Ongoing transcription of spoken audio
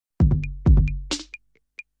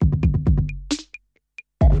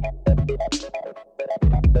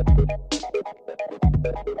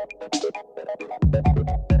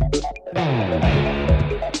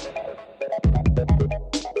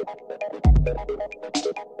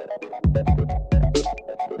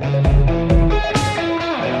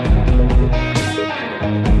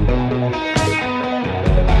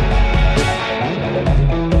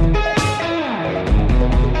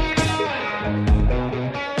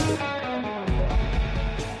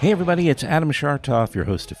Hey everybody, it's Adam Shartoff, your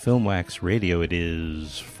host of Film Wax Radio. It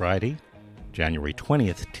is Friday, January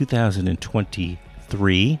 20th,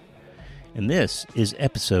 2023, and this is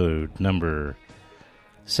episode number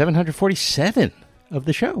 747 of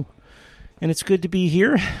the show. And it's good to be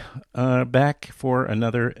here, back for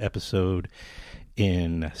another episode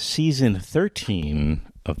in season 13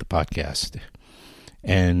 of the podcast.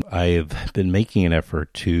 And I've been making an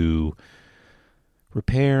effort to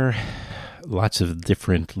repair lots of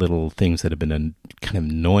different little things that have been kind of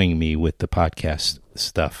annoying me with the podcast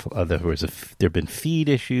stuff. There have been feed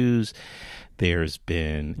issues. There's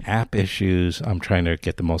been app issues. I'm trying to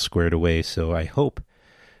get them all squared away. So I hope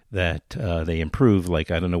that they improve. Like,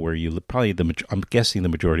 I don't know where you probably I'm guessing the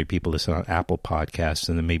majority of people listen on Apple Podcasts,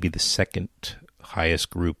 and then maybe the second highest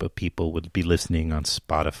group of people would be listening on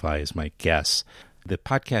Spotify is my guess. The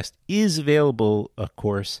podcast is available, of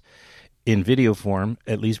course, in video form,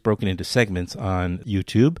 at least broken into segments on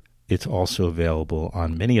YouTube. It's also available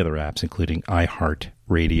on many other apps, including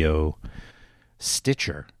iHeartRadio,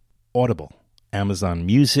 Stitcher, Audible, Amazon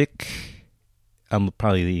Music. I'm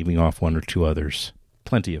probably leaving off one or two others.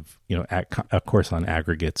 Plenty of, of course, on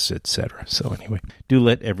aggregates, etc. So anyway, do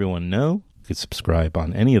let everyone know. You can subscribe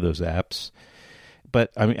on any of those apps. But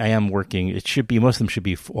I am working. Most of them should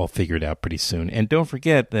be all figured out pretty soon. And don't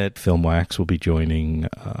forget that Film Wax will be joining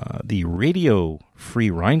the Radio Free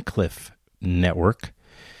Rhinecliff Network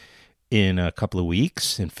in a couple of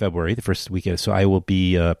weeks in February, the first weekend. So I will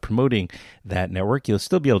be promoting that network. You'll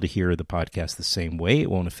still be able to hear the podcast the same way. It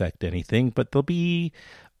won't affect anything, but there'll be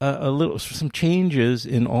some changes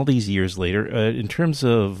in all these years later in terms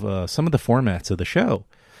of some of the formats of the show.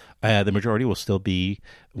 The majority will still be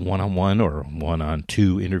one-on-one or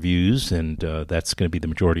one-on-two interviews, and that's going to be the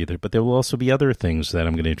majority of it. But there will also be other things that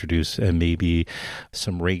I'm going to introduce, and maybe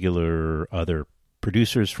some regular other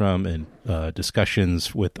producers from and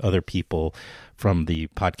discussions with other people from the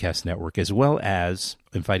podcast network, as well as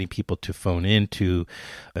inviting people to phone in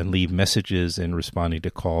and leave messages and responding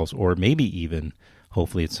to calls, or maybe even,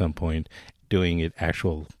 hopefully at some point, doing an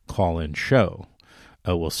actual call-in show.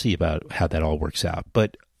 We'll see about how that all works out.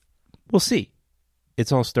 But we'll see.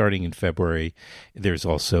 It's all starting in February. There's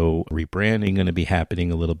also rebranding going to be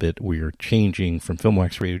happening a little bit. We're changing from Film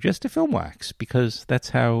Wax Radio just to Film Wax, because that's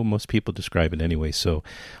how most people describe it anyway. So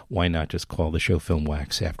why not just call the show Film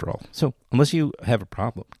Wax after all? So unless you have a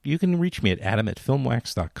problem, you can reach me at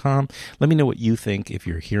adam@filmwax.com. Let me know what you think. If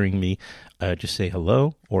you're hearing me, just say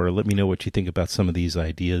hello, or let me know what you think about some of these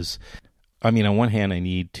ideas. I mean, on one hand, I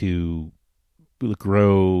need to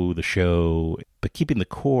grow the show, but keeping the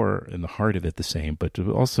core and the heart of it the same, but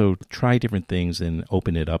to also try different things and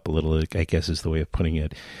open it up a little, I guess is the way of putting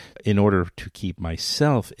it, in order to keep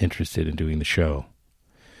myself interested in doing the show,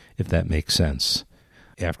 if that makes sense.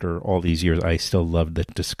 After all these years, I still love the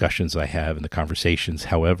discussions I have and the conversations.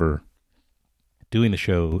 However, doing the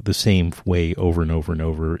show the same way over and over and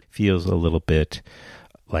over feels a little bit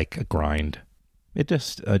like a grind. It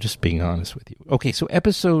just being honest with you. Okay, so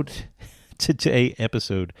Today,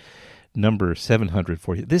 episode number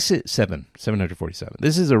 740. This is 747.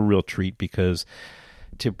 This is a real treat, because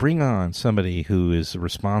to bring on somebody who is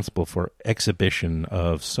responsible for exhibition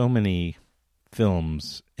of so many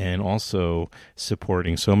films and also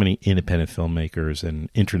supporting so many independent filmmakers and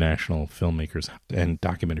international filmmakers and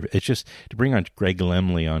documentary, it's just to bring on Greg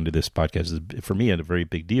Laemmle onto this podcast is, for me, a very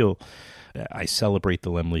big deal. I celebrate the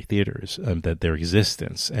Laemmle theaters, that their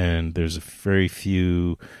existence, and there's very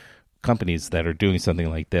few companies that are doing something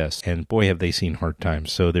like this, and boy, have they seen hard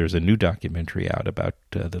times. So there's a new documentary out about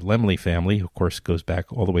the Laemmle family. Of course, goes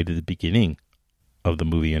back all the way to the beginning of the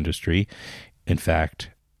movie industry. In fact,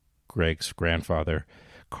 Greg's grandfather,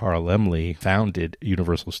 Carl Laemmle, founded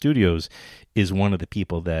Universal Studios, is one of the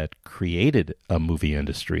people that created a movie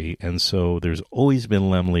industry. And so there's always been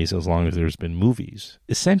Laemmles as long as there's been movies.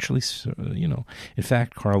 Essentially, in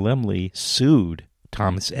fact, Carl Laemmle sued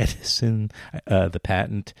Thomas Edison, the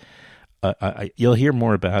patent. You'll hear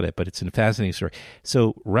more about it, but it's a fascinating story.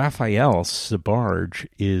 So Raphael Sbarge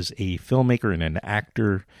is a filmmaker and an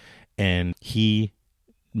actor, and he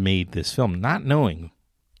made this film not knowing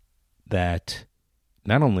that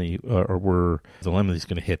not only were the Laemmles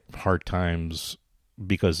going to hit hard times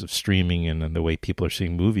because of streaming and the way people are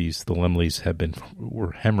seeing movies, the Laemmles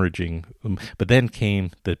were hemorrhaging. But then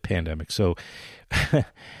came the pandemic, so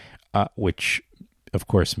which of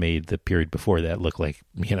course made the period before that look like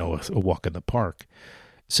a walk in the park.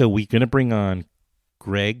 So we're going to bring on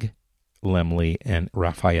Greg Laemmle and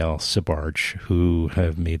Raphael Sbarge, who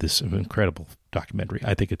have made this incredible documentary.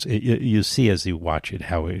 I think you see as you watch it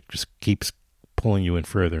how it just keeps pulling you in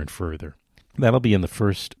further and further. That'll be in the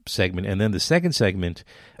first segment. And then the second segment,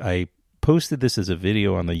 I posted this as a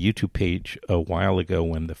video on the YouTube page a while ago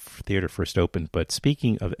when the theater first opened. But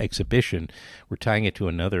speaking of exhibition, we're tying it to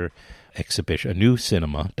another exhibition, a new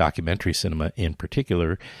cinema, documentary cinema in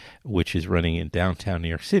particular, which is running in downtown New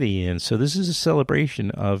York City. And so this is a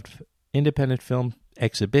celebration of independent film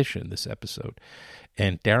exhibition, this episode.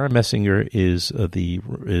 And Dara Messinger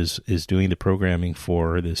is doing the programming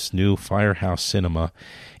for this new Firehouse Cinema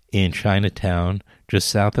in Chinatown, just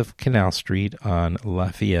south of Canal Street on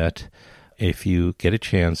Lafayette. If you get a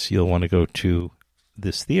chance, you'll want to go to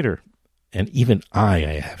this theater. And even I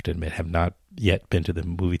have to admit, have not yet been to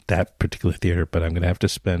that particular theater, but I'm going to have to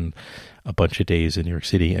spend a bunch of days in New York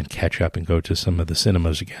City and catch up and go to some of the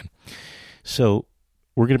cinemas again. So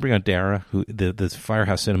we're going to bring on Dara, who the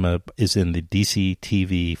Firehouse Cinema is in the DC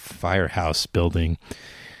TV Firehouse building.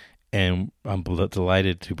 And I'm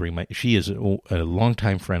delighted to bring she is a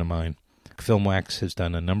longtime friend of mine. FilmWax has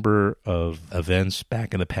done a number of events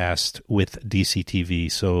back in the past with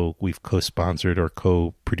DCTV, so we've co-sponsored or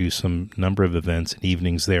co-produced some number of events and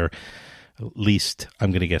evenings there. At least,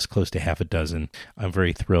 I'm going to guess, close to half a dozen. I'm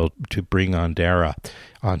very thrilled to bring on Dara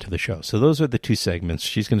onto the show. So those are the two segments.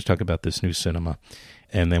 She's going to talk about this new cinema.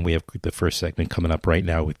 And then we have the first segment coming up right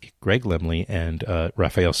now with Greg Laemmle and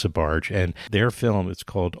Raphael Sbarge. And their film, it's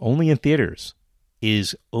called Only in Theaters,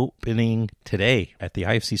 is opening today at the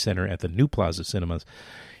IFC Center at the New Plaza Cinemas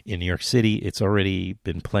in New York City. It's already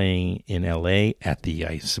been playing in L.A. at the,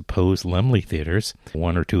 I suppose, Laemmle theaters,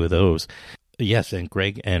 one or two of those. Yes, and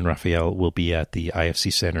Greg and Raphael will be at the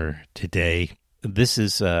IFC Center today. This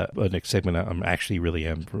is an segment I'm actually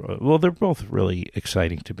well, they're both really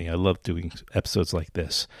exciting to me. I love doing episodes like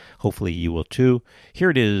this. Hopefully you will too.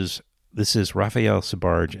 Here it is. This is Raphael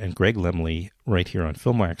Sbarge and Greg Laemmle right here on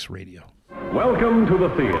FilmWax Radio. Welcome to the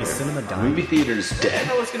theater. Is cinema dying? Movie theaters dead. What the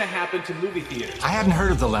hell is going to happen to movie theaters? I hadn't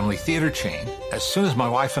heard of the Laemmle theater chain. As soon as my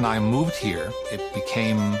wife and I moved here, it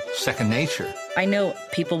became second nature. I know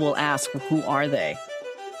people will ask, who are they?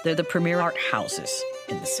 They're the premier art houses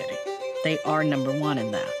in the city. They are number one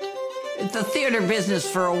in that. The theater business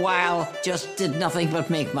for a while just did nothing but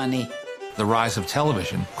make money. The rise of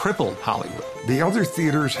television crippled Hollywood. The other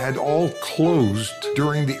theaters had all closed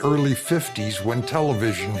during the early 50s when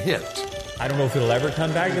television hit. I don't know if it'll ever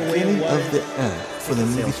come back the way it was. Of the end for the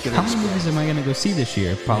movie theater. How many movies am I going to go see this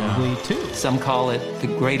year? Probably two. Some call it the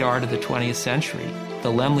great art of the 20th century.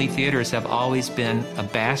 The Laemmle theaters have always been a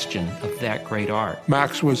bastion of that great art.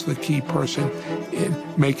 Max was the key person in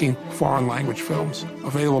making foreign language films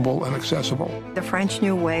available and accessible. The French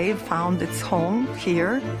New Wave found its home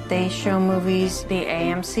here. They show movies the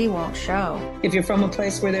AMC won't show. If you're from a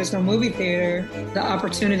place where there's no movie theater, the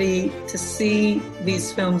opportunity to see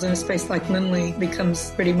these films in a space like Laemmle becomes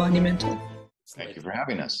pretty monumental. Thank you for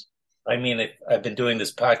having us. I mean, I've been doing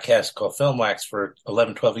this podcast called FilmWax for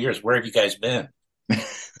 11, 12 years. Where have you guys been?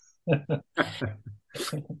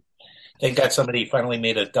 Thank God somebody finally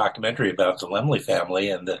made a documentary about the Laemmle family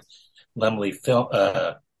and the Laemmle film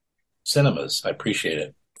cinemas. I appreciate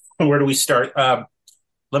it. Where do we start?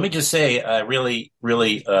 Let me just say I really,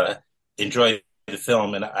 really enjoy the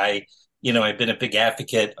film, and I've been a big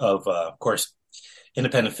advocate of course,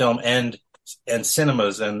 independent film and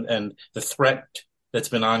cinemas and the threat that's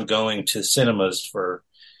been ongoing to cinemas for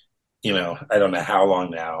I don't know how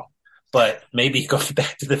long now. But maybe going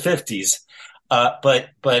back to the 50s.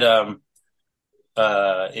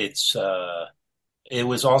 It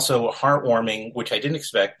was also heartwarming, which I didn't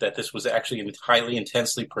expect, that this was actually a highly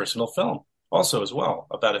intensely personal film also as well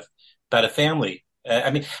about a family.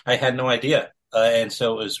 I had no idea. And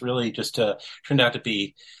so it was really just turned out to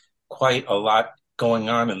be quite a lot going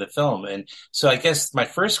on in the film. And so I guess my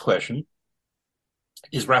first question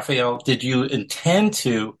is, Raphael, did you intend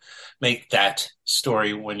to make that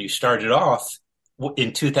story when you started off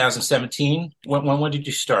in 2017? When did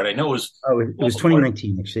you start? I know it was... it was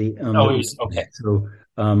 2019, actually. It was, okay. So,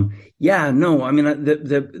 the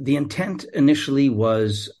intent initially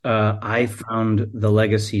was I found the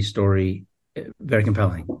legacy story very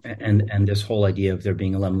compelling, and this whole idea of there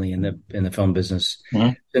being a Laemmle in the film business,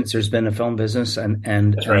 since there's been a film business, and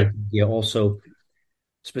that's right. Also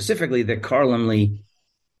specifically that Carl Laemmle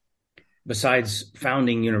besides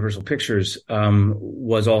founding Universal Pictures,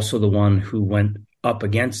 was also the one who went up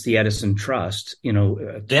against the Edison Trust,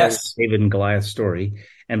 Yes. David and Goliath story.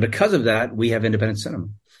 And because of that, we have independent cinema.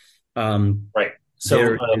 Right.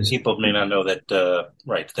 So people may not know that,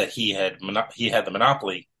 that he had the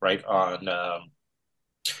monopoly, right, on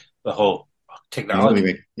the whole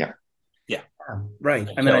technology. Yeah. Yeah. Right.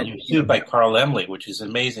 I mean, he was sued by Carl Laemmle, which is an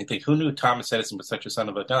amazing thing. Who knew Thomas Edison was such a son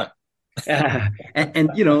of a gun?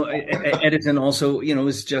 Edison also,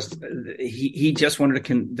 was just he just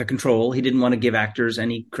wanted the control. He didn't want to give actors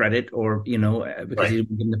any credit, or because he didn't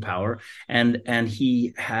give them the power. And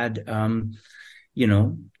he had,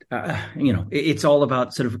 it's all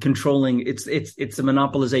about sort of controlling. It's the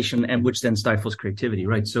monopolization, and which then stifles creativity,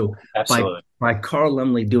 right? So by Carl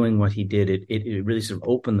Laemmle doing what he did, it really sort of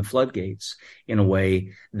opened the floodgates in a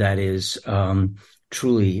way that is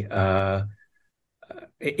truly.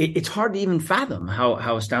 It's hard to even fathom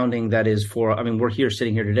how astounding that is for. I mean, we're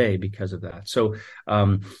sitting here today because of that. So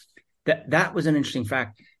that was an interesting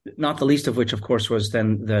fact. Not the least of which, of course, was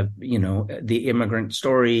then the immigrant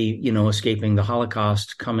story, escaping the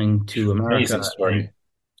Holocaust, coming to America,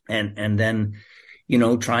 and then,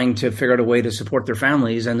 trying to figure out a way to support their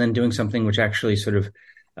families, and then doing something which actually sort of,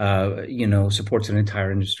 supports an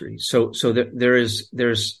entire industry. So there's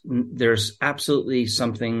absolutely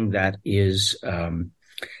something that is,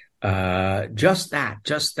 just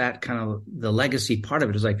that kind of the legacy part of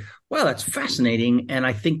it is like, wow, that's fascinating. And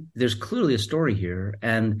I think there's clearly a story here.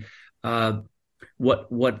 And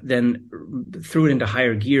what then threw it into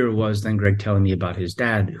higher gear was then Greg telling me about his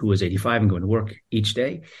dad, who was 85 and going to work each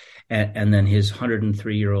day. And then his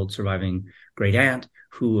 103-year-old surviving great aunt,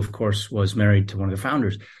 who of course was married to one of the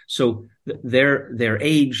founders. So their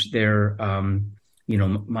age, their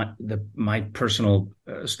my personal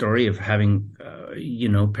story of having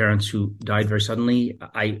parents who died very suddenly.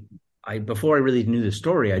 I before I really knew the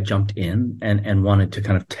story, I jumped in and wanted to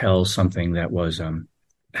kind of tell something that was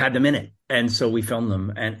had them in it, and so we filmed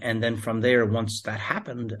them, and then from there, once that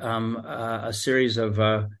happened, a series of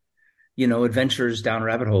adventures down a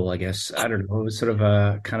rabbit hole. I guess I don't know. It was sort of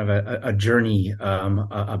a kind of a journey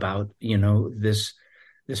about this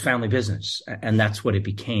family business, and that's what it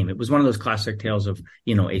became. It was one of those classic tales of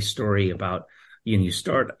a story about you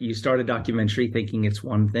start a documentary thinking it's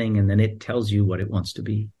one thing, and then it tells you what it wants to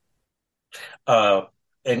be. And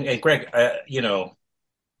Greg,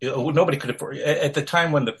 nobody could afford at the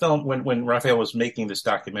time when when Raphael was making this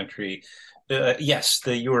documentary. Yes,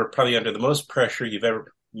 you were probably under the most pressure you've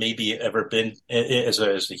ever been as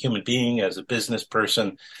a human being, as a business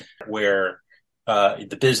person, where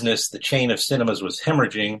the chain of cinemas was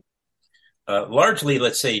hemorrhaging, largely,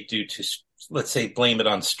 let's say, blame it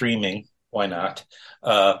on streaming. Why not?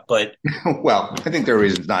 But well, I think there are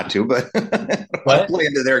reasons not to, but play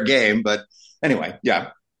into their game. But anyway,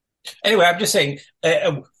 yeah. Anyway, I'm just saying,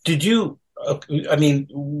 did you have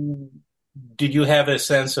a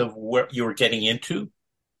sense of what you were getting into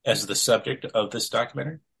as the subject of this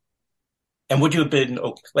documentary? And would you have been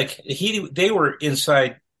they were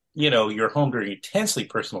inside, your home during intensely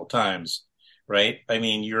personal times, right? I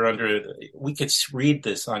mean, we could read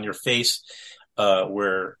this on your face,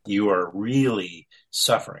 where you are really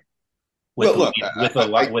suffering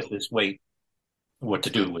with this weight. What to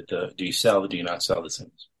do with do you sell, do you not sell the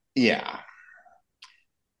things? Yeah.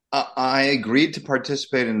 I agreed to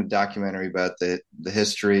participate in the documentary about the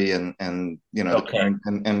history and and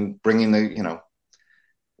bringing the,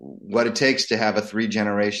 what it takes to have a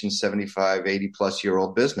 3-generation, 75, 80 plus year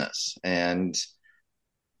old business. And,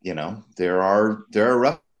 there are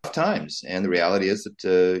rough times. And the reality is that,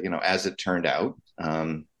 as it turned out,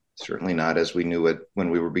 certainly not as we knew it when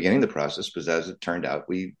we were beginning the process, but as it turned out,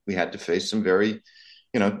 we had to face some very,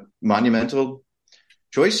 monumental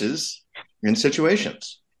choices in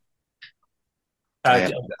situations.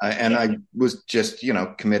 And I was just,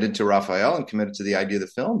 committed to Raphael and committed to the idea of the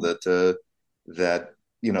film that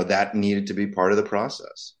that needed to be part of the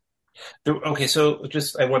process. Okay, so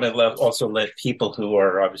I want to also let people who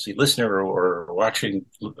are obviously listening or watching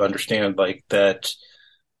understand that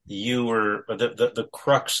you were the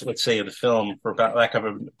crux, let's say, of the film, for lack of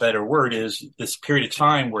a better word, is this period of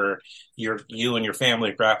time where you and your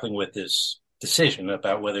family are grappling with this decision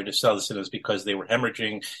about whether to sell the cinemas because they were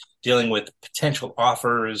hemorrhaging, dealing with potential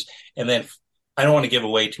offers, and then I don't want to give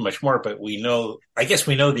away too much more, but I guess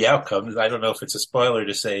we know the outcome. I don't know if it's a spoiler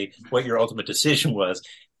to say what your ultimate decision was,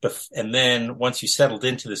 and then once you settled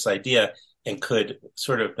into this idea and could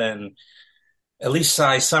sort of then at least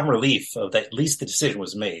sigh some relief of that, at least the decision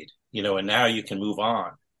was made, and now you can move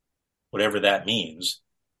on, whatever that means.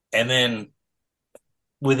 And then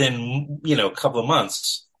within, a couple of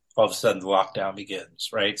months, all of a sudden the lockdown begins,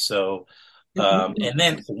 right? So, and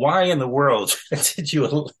then why in the world did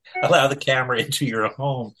you allow the camera into your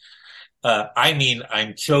home? I mean,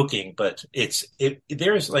 I'm joking, but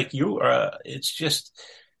there's like it's just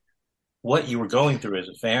what you were going through as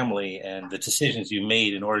a family and the decisions you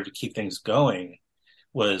made in order to keep things going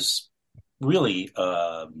was really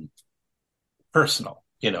personal,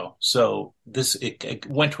 So it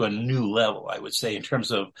went to a new level, I would say, in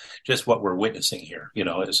terms of just what we're witnessing here,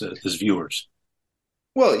 as viewers.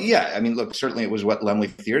 Well, yeah. I mean, look, certainly it was what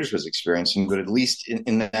Laemmle Theaters was experiencing, but at least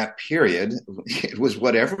in that period, it was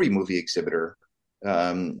what every movie exhibitor,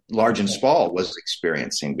 large and small, was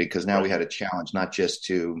experiencing, because now we had a challenge not just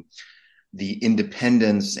to the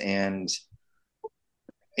independence and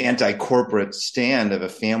anti-corporate stand of a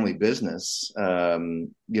family business,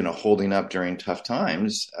 holding up during tough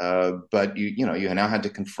times, but you now had to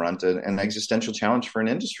confront an existential challenge for an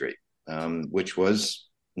industry, which was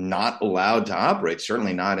not allowed to operate,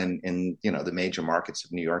 certainly not in the major markets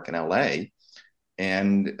of New York and LA,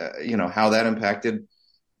 and how that impacted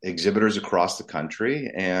exhibitors across the country,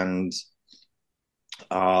 and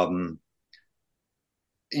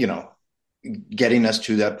getting us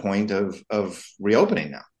to that point of reopening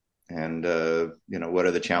now, and what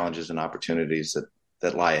are the challenges and opportunities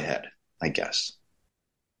that lie ahead, I guess.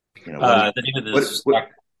 The name of this.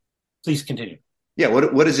 Please continue. Yeah,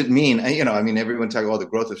 what does it mean? Everyone talk about the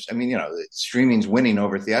growth of. Streaming's winning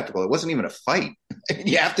over theatrical. It wasn't even a fight.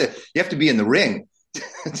 You have to be in the ring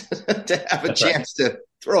to have a chance to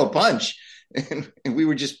throw a punch, and we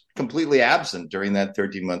were just completely absent during that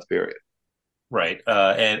 13-month period. Right,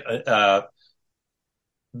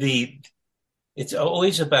 it's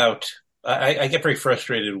always about. I get very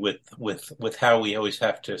frustrated with how we always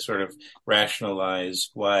have to sort of rationalize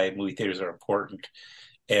why movie theaters are important,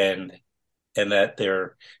 and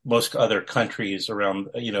that most other countries around,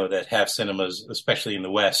 that have cinemas, especially in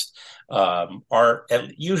the West, are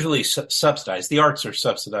usually subsidized. The arts are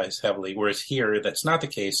subsidized heavily, whereas here that's not the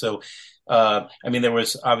case. So, there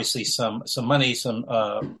was obviously some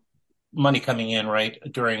money coming in, right,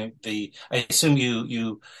 during I assume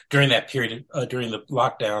you during that period, during the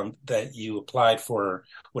lockdown, that you applied for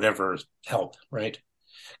whatever help, right?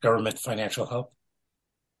 Government financial help.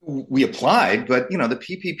 We applied, but the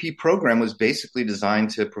PPP program was basically designed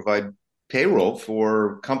to provide payroll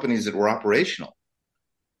for companies that were operational.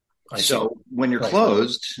 So when you're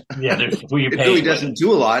closed, it really doesn't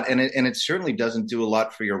do a lot, and it certainly doesn't do a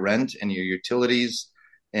lot for your rent and your utilities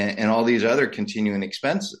and all these other continuing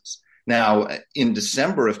expenses. Now, in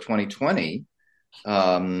December of 2020,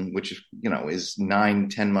 which is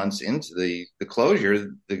 9-10 months into the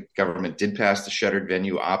closure, the government did pass the Shuttered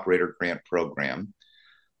Venue Operator Grant Program,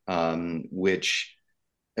 which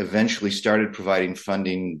eventually started providing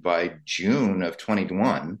funding by June of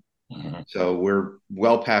 2021. Mm-hmm. So we're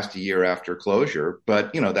well past a year after closure,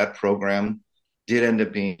 but that program did end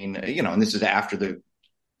up being, and this is after the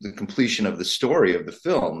completion of the story of the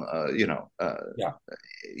film,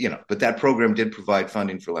 but that program did provide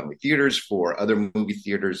funding for Laemmle Theaters, for other movie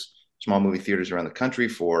theaters, small movie theaters around the country,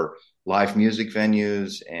 for live music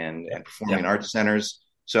venues and performing arts centers.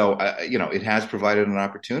 So, it has provided an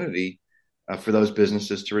opportunity for those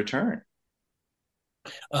businesses to return.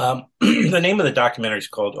 The name of the documentary is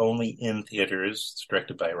called Only in Theaters. It's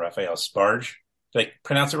directed by Raphael Sbarge. Did I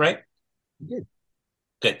pronounce it right? You did.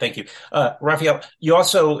 Good, thank you. Raphael, you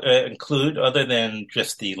also include, other than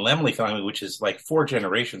just the Laemmle family, which is like 4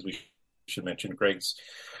 generations, we should mention Greg's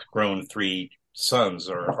grown 3 sons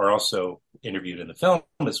are also interviewed in the film,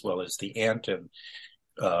 as well as the aunt and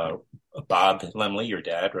Bob Laemmle, your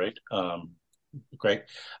dad, right? Greg.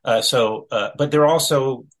 But they're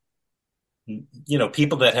also,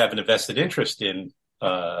 people that have an invested interest in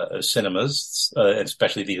cinemas,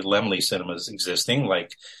 especially the Laemmle cinemas existing,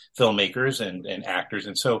 like filmmakers and actors.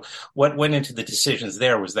 And so what went into the decisions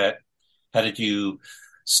there was that, how did you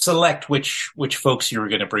select which folks you were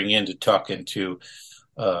going to bring in to talk and to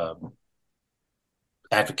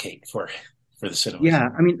advocate for the cinema? Yeah,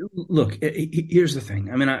 look, here's the thing.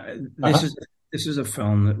 This is a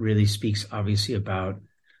film that really speaks obviously about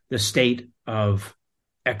the state of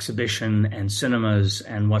exhibition and cinemas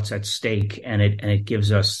and what's at stake, and it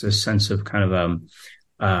gives us this sense of kind of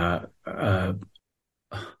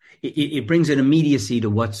it brings an immediacy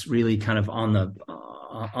to what's really kind of on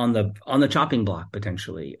the chopping block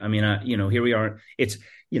potentially. Here we are. It's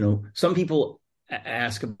some people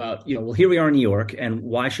ask about well, here we are in New York, and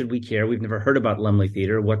why should we care? We've never heard about Laemmle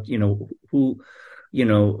Theater. What who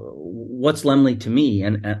what's Laemmle to me?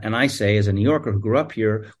 And I say, as a New Yorker who grew up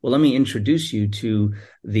here, well, let me introduce you to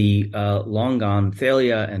the long gone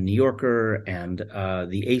Thalia and New Yorker and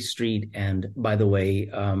the 8th Street. And by the way,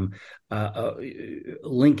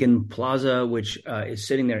 Lincoln Plaza, which is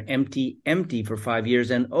sitting there empty for 5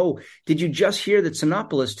 years. And, did you just hear that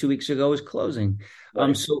Sinopolis 2 weeks ago is closing?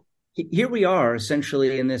 Right. So here we are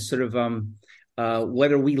essentially in this sort of,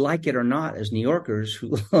 whether we like it or not as New Yorkers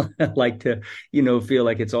who like to, feel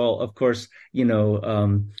like it's all, of course,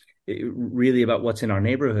 really about what's in our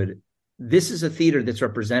neighborhood. This is a theater that's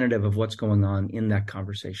representative of what's going on in that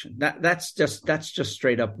conversation. That's just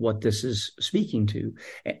straight up what this is speaking to.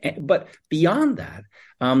 But beyond that,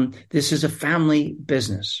 this is a family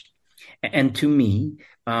business. And to me,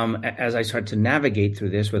 as I started to navigate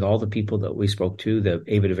through this with all the people that we spoke to, the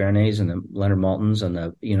Ava DuVernays and the Leonard Maltins and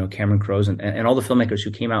the, Cameron Crowes and all the filmmakers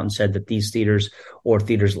who came out and said that these theaters or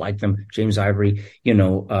theaters like them, James Ivory,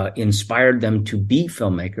 inspired them to be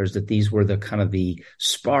filmmakers, that these were the kind of the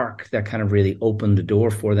spark that kind of really opened the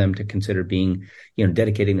door for them to consider being,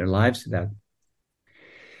 dedicating their lives to that.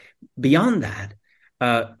 Beyond that,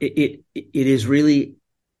 it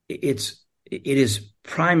is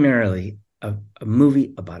primarily a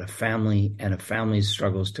movie about a family and a family's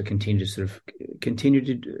struggles to continue to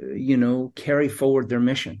carry forward their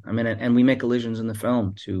mission. I mean, and we make allusions in the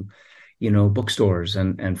film to, bookstores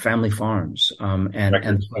and family farms. And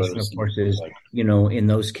the question, of course, is, in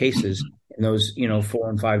those cases, in those, 4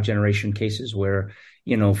 and 5 generation cases where,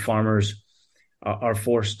 farmers are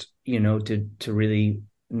forced, to really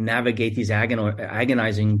navigate these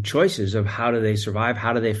agonizing choices of how do they survive,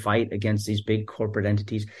 how do they fight against these big corporate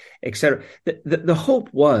entities, et cetera. The hope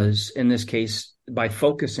was, in this case, by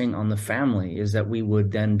focusing on the family, is that we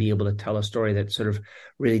would then be able to tell a story that sort of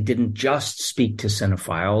really didn't just speak to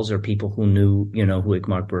cinephiles or people who knew, who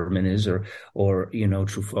Ingmar Bergman is or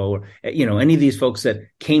Truffaut or, any of these folks that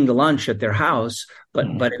came to lunch at their house, but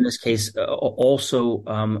in this case, also,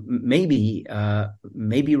 maybe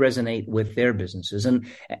resonate with their businesses. And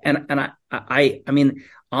I mean,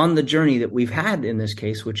 on the journey that we've had in this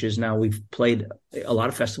case, which is now we've played a lot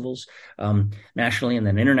of festivals, nationally and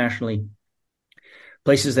then internationally,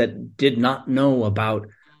 places that did not know about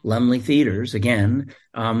Laemmle theaters, again,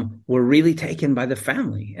 were really taken by the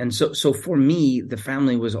family. And so for me, the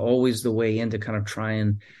family was always the way in to kind of try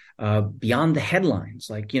and, beyond the headlines,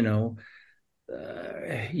 like,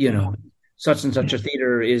 such and such a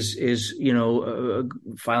theater is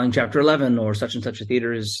filing Chapter 11, or such and such a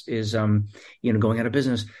theater is going out of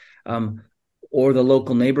business, or the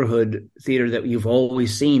local neighborhood theater that you've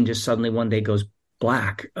always seen just suddenly one day goes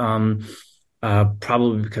black.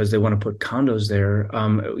 Probably because they want to put condos there.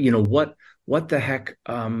 What the heck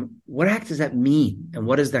does that mean? And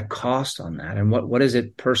what is that cost on that? And what is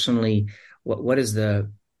it personally? Where does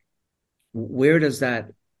that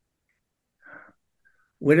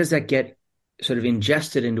get sort of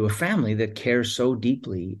ingested into a family that cares so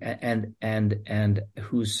deeply and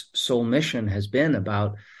whose sole mission has been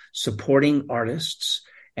about supporting artists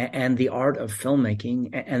and the art of filmmaking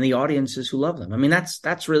and the audiences who love them. I mean,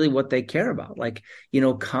 that's really what they care about. Like,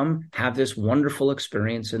 come have this wonderful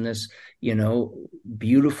experience in this,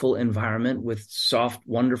 beautiful environment with soft,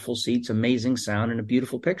 wonderful seats, amazing sound, and a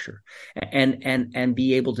beautiful picture, and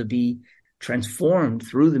be able to be transformed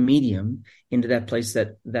through the medium into that place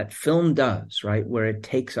that film does, right? Where it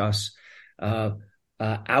takes us,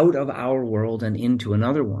 out of our world and into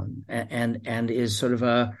another one, and is sort of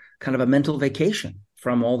a kind of a mental vacation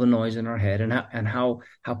from all the noise in our head, and how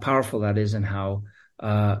powerful that is, and how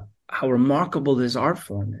remarkable this art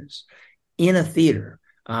form is in a theater.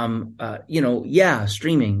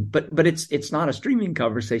 Streaming, but it's not a streaming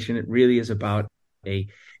conversation. It really is about a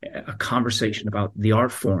conversation about the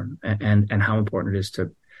art form and how important it is to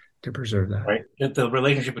preserve that. Right, the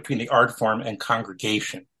relationship between the art form and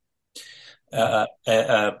congregation,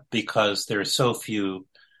 because there are so few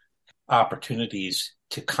opportunities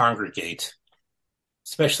to congregate,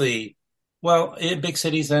 especially, in big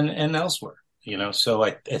cities and elsewhere,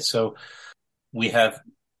 so we have,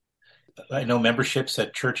 I know, memberships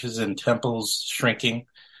at churches and temples shrinking,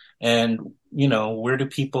 and, where do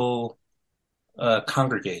people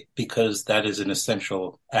congregate? Because that is an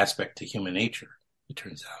essential aspect to human nature, it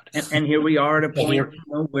turns out. And here we are at a point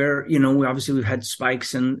where, we've had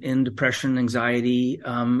spikes in depression, anxiety,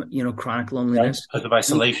 chronic loneliness. Right? Because of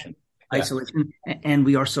isolation. Isolation, and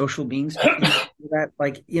we are social beings. that,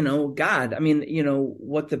 like, God, I mean,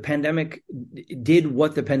 what the pandemic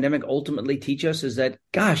ultimately teach us is that,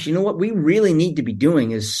 gosh, you know what we really need to be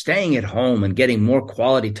doing is staying at home and getting more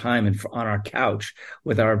quality time on our couch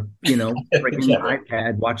with our, freaking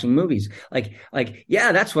iPad watching movies. Like,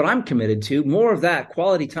 yeah, that's what I'm committed to. More of that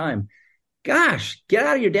quality time. Gosh, get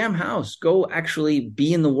out of your damn house. Go actually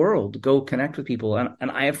be in the world. Go connect with people.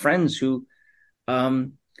 And I have friends who,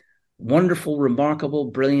 wonderful, remarkable,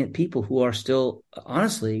 brilliant people who are still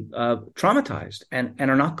honestly traumatized and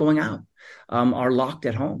are not going out, are locked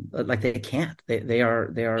at home. Like they can't,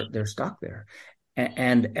 they're stuck there. I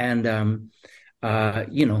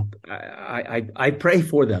pray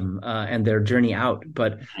for them and their journey out.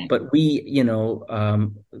 But we,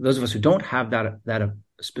 those of us who don't have that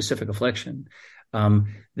specific affliction,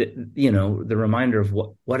 the reminder of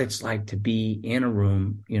what it's like to be in a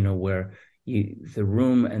room, where the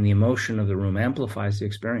room and the emotion of the room amplifies the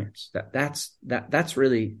experience. That's the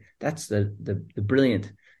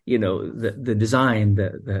brilliant, the design,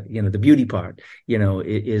 the beauty part,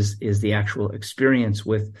 is the actual experience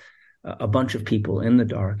with a bunch of people in the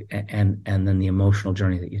dark, and then the emotional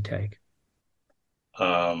journey that you take.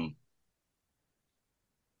 I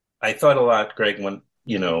thought a lot, Greg, when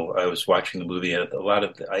I was watching the movie.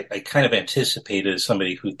 I kind of anticipated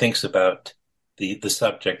somebody who thinks about the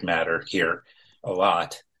subject matter here a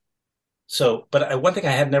lot. So, but one thing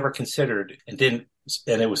I had never considered and it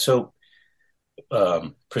was so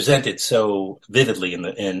presented so vividly in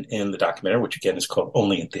the documentary, which again is called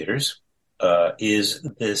Only in Theaters, is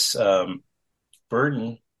this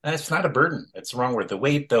burden. And it's not a burden; it's the wrong word. The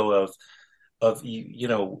weight, though, of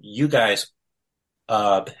you guys,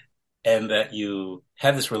 and that you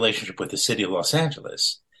have this relationship with the city of Los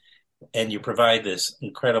Angeles. And you provide this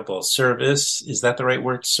incredible service. Is that the right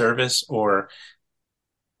word? Service, or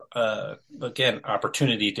again,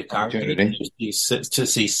 opportunity to congregate,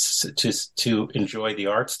 to enjoy the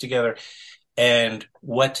arts together, and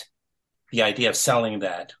what the idea of selling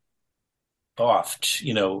that off,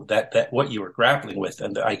 that what you were grappling with,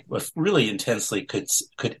 and I really intensely could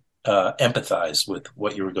empathize with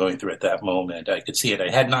what you were going through at that moment. I could see it. I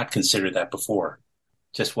had not considered that before.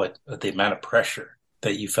 Just what the amount of pressure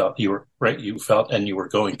that you felt and you were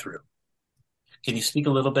going through. Can you speak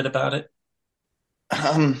a little bit about it?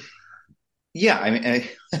 Yeah, I mean,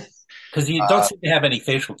 because you don't seem to have any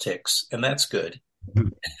facial tics, and that's good.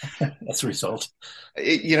 That's a result.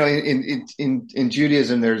 In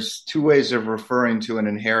Judaism, there's two ways of referring to an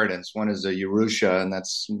inheritance. One is a Yerusha, and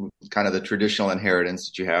that's kind of the traditional inheritance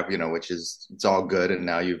that you have, which is it's all good, and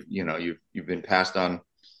now you've been passed on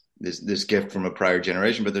this gift from a prior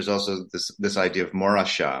generation. But there's also this idea of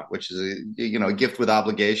morasha, which is a gift with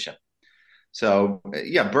obligation. So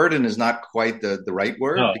yeah, burden is not quite the right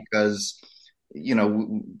word, because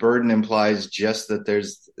burden implies just that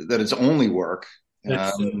it's only work.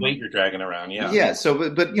 It's the weight you're dragging around. Yeah. Yeah.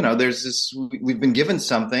 So, but there's this, we've been given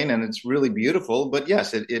something and it's really beautiful, but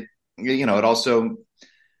yes, it also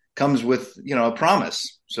comes with, a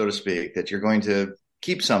promise, so to speak, that you're going to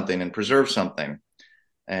keep something and preserve something.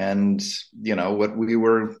 And, what we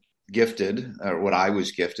were gifted, or what I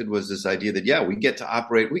was gifted, was this idea that, we get to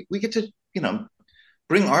operate, we get to,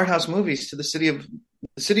 bring art house movies to the city of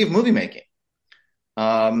movie making.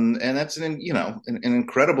 And that's an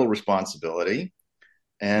incredible responsibility.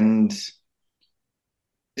 And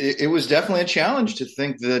it was definitely a challenge to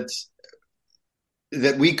think that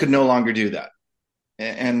we could no longer do that.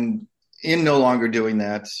 And in no longer doing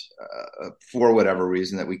that, for whatever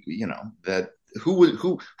reason, that we, that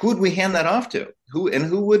who would we hand that off to? Who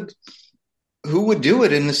would do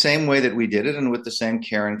it in the same way that we did it, and with the same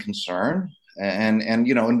care and concern?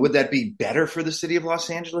 And would that be better for the city of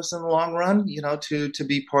Los Angeles in the long run, to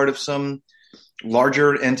be part of some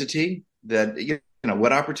larger entity that,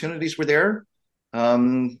 what opportunities were there?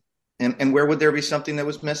 And where would there be something that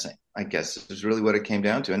was missing? I guess is really what it came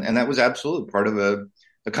down to. And that was absolutely part of a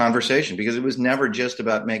conversation, because it was never just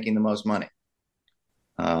about making the most money.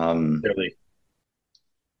 Really.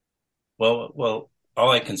 Well,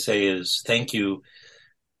 all I can say is thank you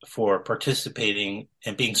for participating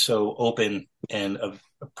and being so open and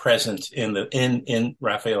present in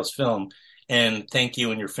Raphael's film, and thank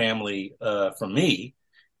you and your family from me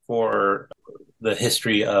for the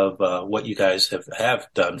history of what you guys have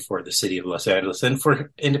done for the city of Los Angeles and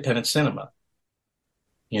for independent cinema.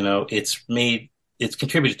 It's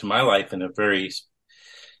contributed to my life in a very,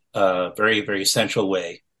 very, very essential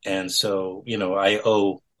way, and so I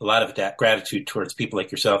owe a lot of that gratitude towards people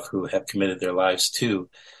like yourself who have committed their lives to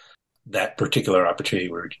that particular opportunity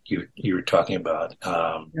you were talking about.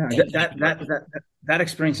 That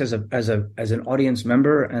experience as an audience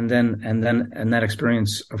member, and that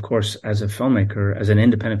experience, of course, as a filmmaker, as an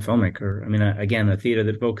independent filmmaker. I mean, again, a theater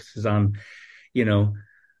that focuses on,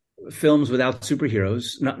 films without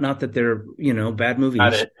superheroes. Not that they're bad movies,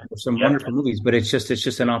 or some wonderful movies, but it's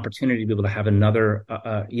just an opportunity to be able to have another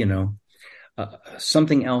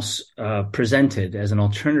something else presented as an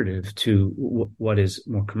alternative to what is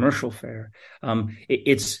more commercial fare.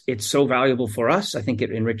 It's so valuable for us. I think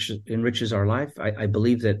it enriches our life. I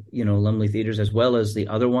believe that Laemmle Theaters, as well as the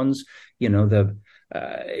other ones, we were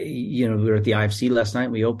at the IFC last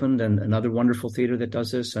night. We opened another wonderful theater that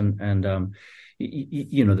does this, and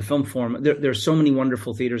the Film Forum. There are so many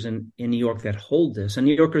wonderful theaters in New York that hold this, and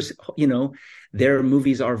New Yorkers, their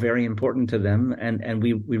movies are very important to them, and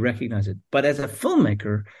we recognize it. But as a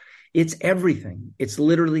filmmaker, it's everything. It's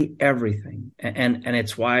literally everything, and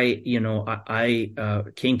it's why I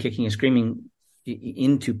came kicking and screaming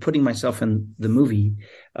into putting myself in the movie.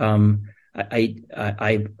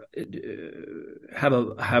 I have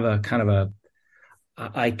a kind of a.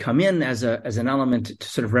 I come in as an element to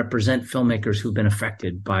sort of represent filmmakers who've been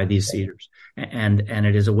affected by these theaters, and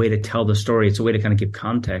it is a way to tell the story. It's a way to kind of give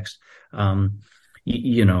context. And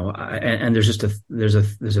there's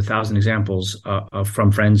a thousand examples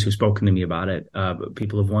from friends who've spoken to me about it.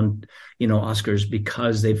 People have won, Oscars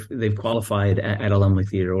because they've qualified at a Laemmle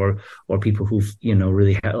theater, or people who've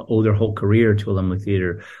really owe their whole career to a Laemmle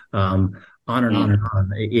theater. On and on and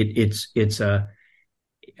on. It's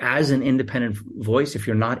as an independent voice, if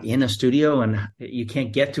you're not in a studio, and you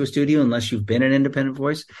can't get to a studio unless you've been an independent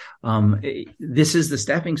voice, this is the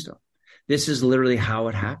stepping stone. This is literally how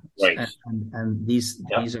it happens. Right. And these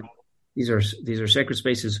are sacred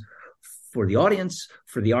spaces for the audience,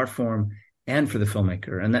 for the art form, and for the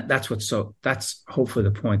filmmaker. And that's hopefully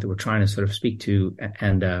the point that we're trying to sort of speak to.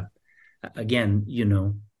 And again,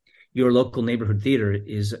 your local neighborhood theater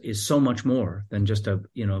is so much more than just a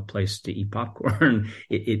place to eat popcorn.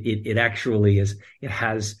 It actually is. It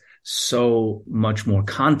has so much more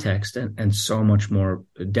context and so much more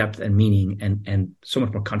depth and meaning and so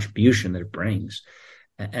much more contribution that it brings.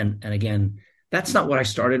 And again, that's not what I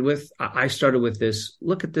started with. I started with this.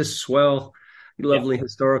 Look at this swell, lovely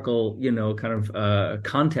historical kind of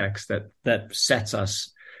context that sets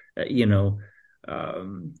us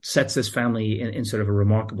sets this family in sort of a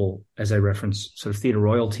remarkable, as I referenced, sort of theater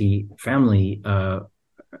royalty family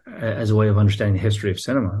as a way of understanding the history of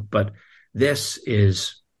cinema. But this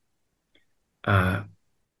is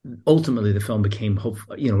ultimately the film became a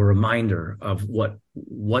reminder of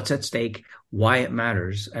what's at stake, why it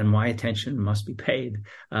matters, and why attention must be paid.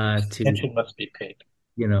 Attention must be paid.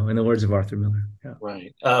 In the words of Arthur Miller. Yeah.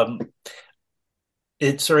 Right.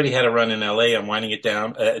 It's already had a run in LA. I'm winding it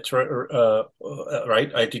down. It's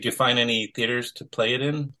right. Did you find any theaters to play it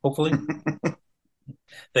in? Hopefully.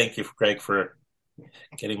 Thank you, Greg, for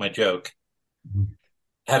getting my joke.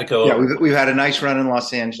 How'd it go? Yeah, we've had a nice run in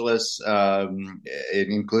Los Angeles,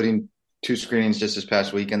 including 2 screenings just this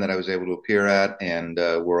past weekend that I was able to appear at, and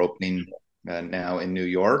we're opening now in New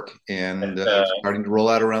York, and starting to roll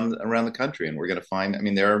out around the country. And we're going to find. I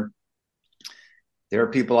mean, there are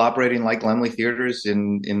people operating like Laemmle theaters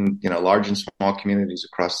in large and small communities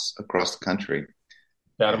across the country.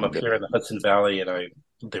 Got them up here in the Hudson Valley, and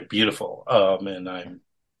they're beautiful. And I'm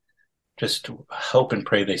just hope and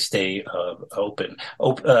pray they stay open.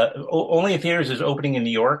 Only Theaters is opening in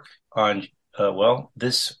New York on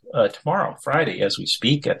this tomorrow, Friday, as we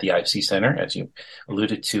speak, at the IFC Center, as you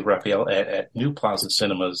alluded to, Raphael, at New Plaza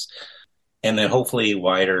Cinemas, and then hopefully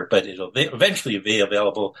wider, but it'll eventually be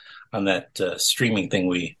available on that streaming thing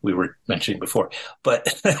we were mentioning before. But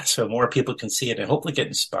so more people can see it and hopefully get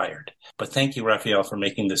inspired. But thank you, Raphael, for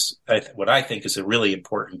making this what I think is a really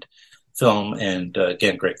important film. And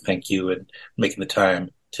again, Greg, thank you and making the time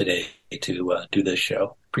today to do this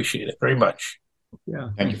show. Appreciate it very much. Yeah.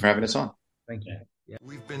 Thank you for having us on. Thank you. Yeah.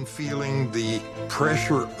 We've been feeling the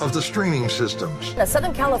pressure of the streaming systems. A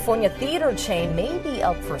Southern California theater chain may be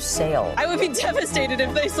up for sale. I would be devastated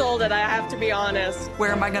if they sold it, I have to be honest.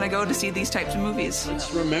 Where am I going to go to see these types of movies?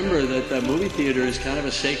 Let's remember that the movie theater is kind of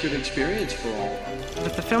a sacred experience for all.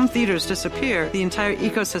 If the film theaters disappear, the entire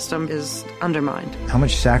ecosystem is undermined. How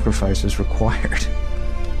much sacrifice is required,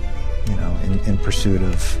 in pursuit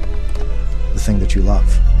of the thing that you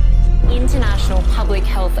love? international public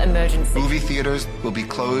health emergency. Movie theaters will be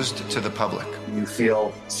closed to the public. You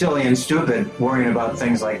feel silly and stupid worrying about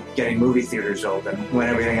things like getting movie theaters open when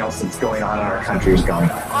everything else that's going on in our country is going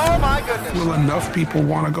on. Oh my goodness! Will enough people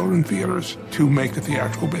want to go in theaters to make the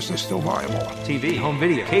theatrical business still viable? TV, home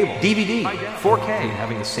video, cable, DVD, 4K,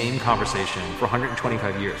 having the same conversation for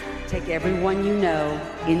 125 years. Take everyone you know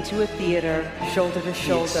into a theater, shoulder to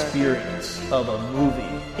shoulder. The experience of a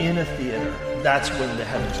movie in a theater, that's when the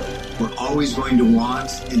heavens open. We're always going to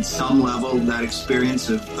want, in some level, that experience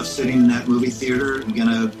of sitting in that movie theater. I'm going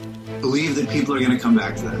to believe that people are going to come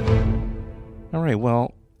back to that. All right,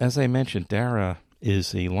 well, as I mentioned, Dara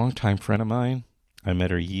is a longtime friend of mine. I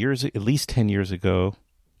met her at least 10 years ago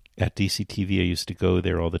at DCTV. I used to go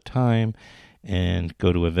there all the time and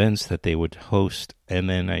go to events that they would host. And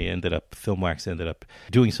then Filmwax ended up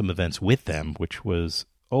doing some events with them, which was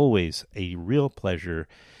always a real pleasure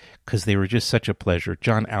because they were just such a pleasure.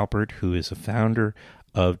 John Alpert, who is a founder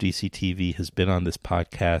of DCTV, has been on this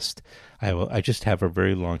podcast. I just have a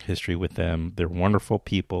very long history with them. They're wonderful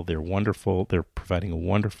people. They're wonderful. They're providing a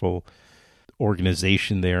wonderful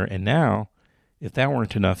organization there. And now, if that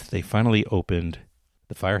weren't enough, they finally opened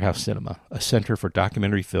the Firehouse Cinema, a center for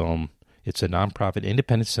documentary film. It's a nonprofit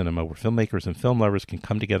independent cinema where filmmakers and film lovers can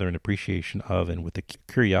come together in appreciation of and with a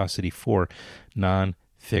curiosity for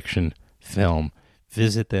nonfiction film.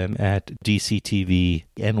 Visit them at dctvny.org,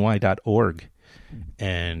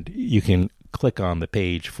 and you can click on the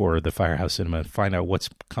page for the Firehouse Cinema and find out what's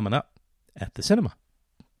coming up at the cinema.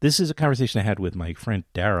 This is a conversation I had with my friend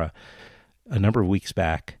Dara a number of weeks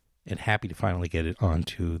back, and happy to finally get it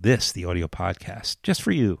onto the audio podcast, just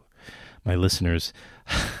for you, my listeners.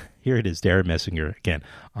 Here it is, Dara Messinger, again,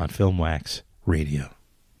 on Filmwax Radio.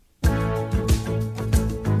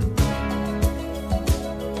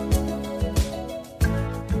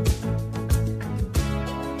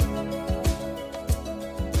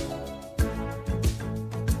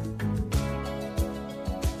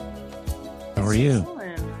 How are you?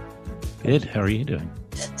 Good. How are you doing?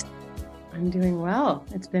 I'm doing well.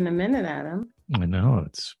 It's been a minute, Adam. I know.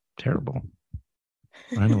 It's terrible.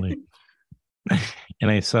 Finally. And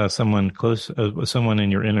I saw someone someone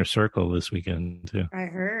in your inner circle this weekend, too. I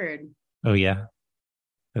heard. Oh, yeah?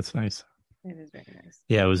 That's nice. It is very nice.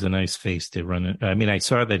 Yeah, it was a nice face to run it. I mean, I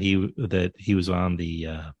saw that he was on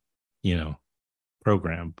the,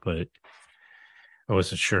 program, but I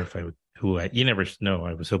wasn't sure if you never know.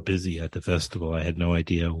 I was so busy at the festival. I had no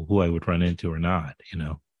idea who I would run into or not,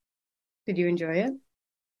 Did you enjoy it?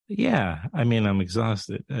 Yeah. I mean, I'm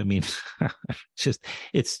exhausted. I mean,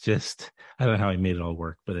 it's just, I don't know how I made it all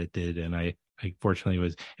work, but I did. And I fortunately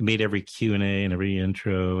it made every Q&A and every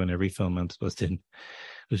intro and every film I'm supposed to. It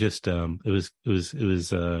was just, it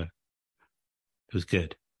was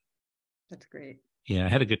good. That's great. Yeah, I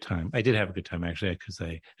had a good time. I did have a good time, actually, because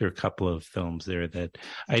there were a couple of films there that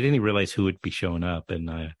I didn't realize who would be showing up.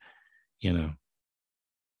 And,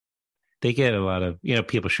 they get a lot of,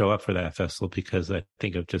 people show up for that festival because I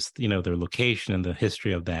think of just, their location and the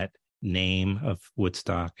history of that name of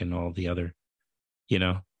Woodstock and all the other,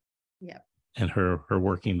 Yeah. And her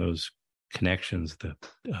working those connections, the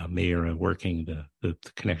mayor working the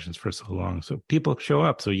connections for so long. So people show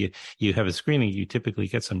up. So you have a screening, you typically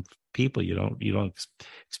get some people you don't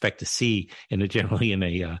expect to see generally in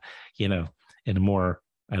a in a more,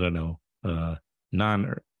 I don't know,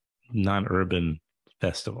 non-urban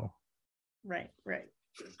festival. Right.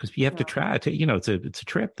 Because you have to try to, it's a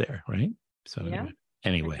trip there, right? So yeah.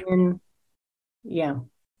 Anyway. Yeah,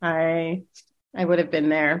 I would have been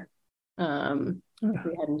there if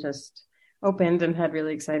we hadn't just opened and had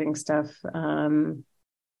really exciting stuff in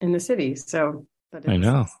the city. So, I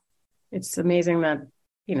know it's amazing that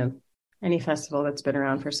any festival that's been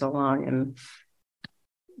around for so long and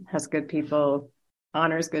has good people,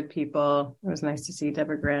 honors good people. It was nice to see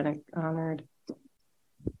Deborah Granick honored.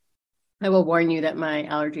 I will warn you that my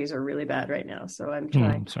allergies are really bad right now, so I'm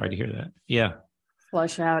trying. Sorry to hear that. Yeah.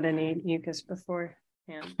 Flush out any mucus beforehand.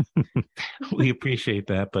 We appreciate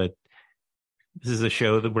that, but this is a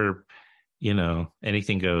show that we're,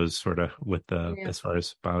 anything goes sort of with as far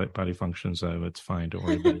as body functions. It's fine. Don't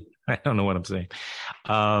worry about it. I don't know what I'm saying.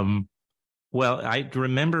 Well, I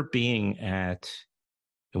remember being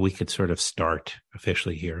we could sort of start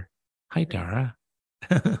officially here. Hi, Dara.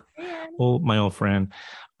 My old friend.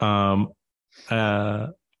 I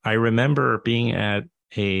remember being at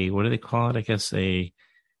what do they call it? I guess a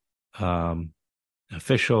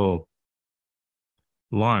official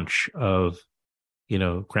launch of,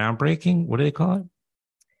 groundbreaking. What do they call it?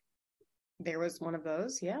 There was one of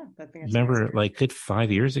those. Yeah. Remember, like good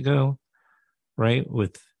 5 years ago, right?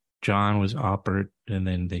 With John was offered, and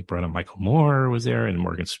then they brought up Michael Moore was there, and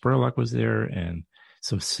Morgan Spurlock was there, and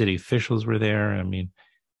some city officials were there. I mean,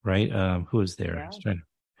 right? Who was there? Yeah. I was trying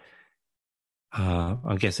to,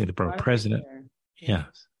 I'm guessing the borough president. Yeah.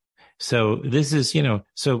 So this is,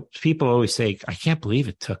 so people always say, I can't believe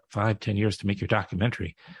it took 5-10 years to make your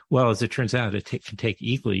documentary. Well, as it turns out, it can take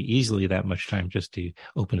easily that much time just to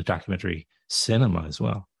open a documentary cinema as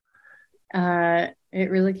well. It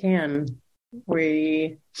really can.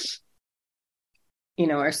 We,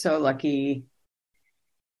 are so lucky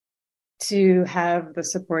to have the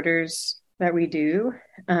supporters that we do.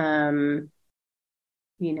 We're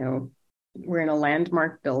in a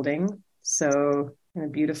landmark building, so in a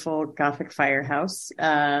beautiful Gothic firehouse.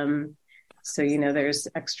 So, there's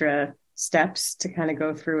extra steps to kind of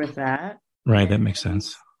go through with that. Right, that makes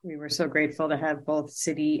sense. We were so grateful to have both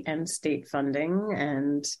city and state funding.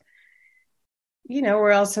 And,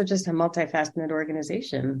 we're also just a multifaceted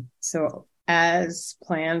organization. So as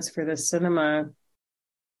plans for the cinema,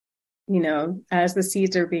 as the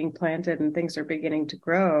seeds are being planted and things are beginning to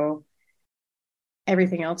grow,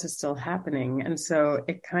 everything else is still happening. And so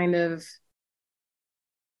it kind of,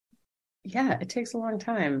 it takes a long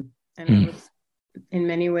time. And it was in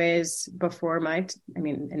many ways before in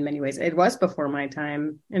many ways, it was before my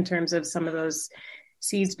time in terms of some of those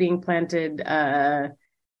seeds being planted.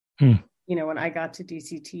 When I got to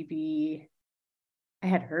DCTV, I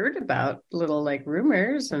had heard about little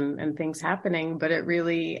rumors and things happening, but it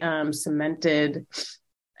really cemented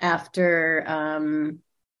after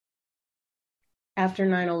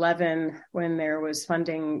 9/11, when there was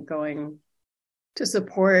funding going to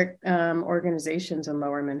support organizations in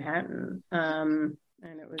Lower Manhattan. And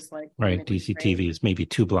it was like... Right, DCTV is maybe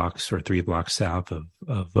 2 blocks or 3 blocks south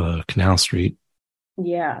of Canal Street.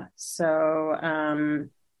 Yeah, so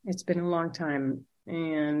it's been a long time,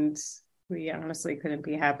 and we honestly couldn't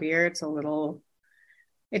be happier. It's surreal,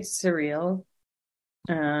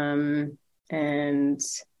 and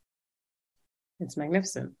it's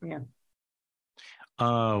magnificent. Yeah.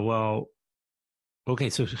 Well, okay.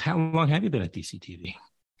 So how long have you been at DCTV?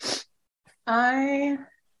 I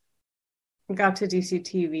got to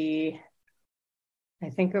DCTV, I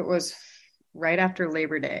think it was right after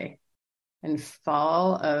Labor Day in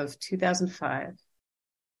fall of 2005.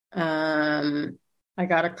 I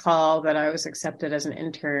got a call that I was accepted as an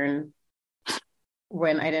intern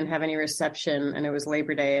when I didn't have any reception, and it was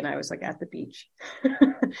Labor Day, and I was at the beach.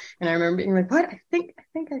 And I remember being like, what? I think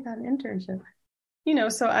I got an internship.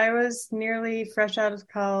 So I was nearly fresh out of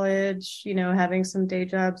college, having some day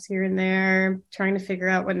jobs here and there, trying to figure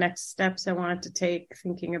out what next steps I wanted to take,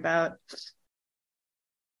 thinking about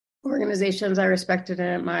organizations I respected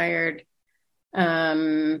and admired.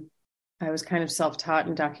 I was kind of self-taught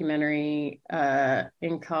in documentary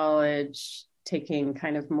in college, taking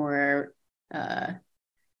kind of more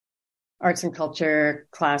arts and culture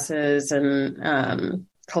classes and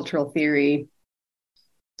cultural theory.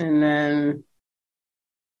 And then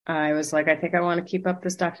I was like, I think I want to keep up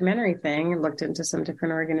this documentary thing, and looked into some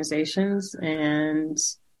different organizations and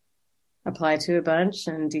applied to a bunch,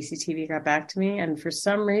 and DCTV got back to me. And for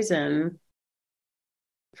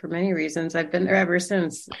many reasons, I've been there ever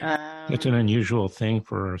since. It's an unusual thing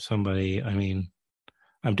for somebody. I mean,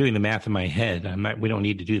 I'm doing the math in my head. We don't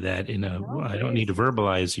need to do that I don't need to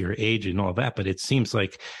verbalize your age and all that, but it seems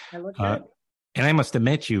like, and I must have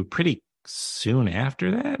met you pretty soon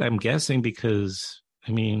after that, I'm guessing, because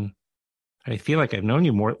I feel like I've known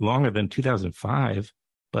you longer than 2005,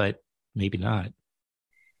 but maybe not.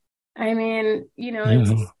 I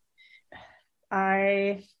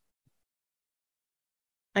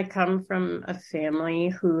come from a family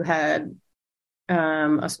who had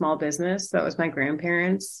a small business. That was my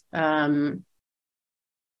grandparents. The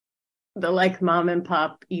mom and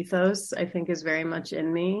pop ethos, I think, is very much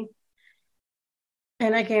in me.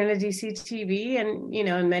 And I came to DCTV, and,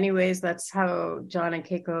 in many ways, that's how John and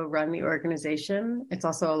Keiko run the organization. It's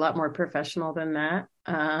also a lot more professional than that.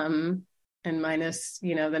 And minus,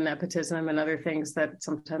 the nepotism and other things that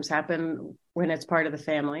sometimes happen when it's part of the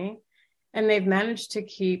family. And they've managed to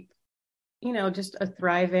keep, just a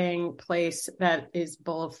thriving place that is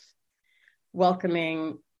both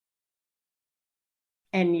welcoming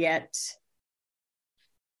and yet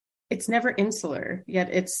it's never insular, yet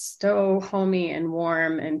it's so homey and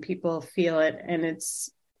warm, and people feel it. And it's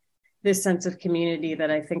this sense of community that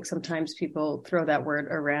I think sometimes people throw that word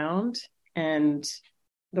around, and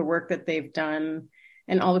the work that they've done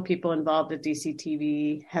and all the people involved at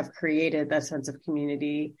DCTV have created that sense of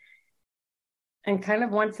community. And kind of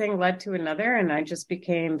one thing led to another, and I just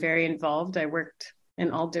became very involved. I worked in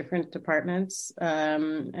all different departments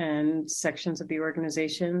and sections of the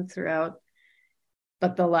organization throughout.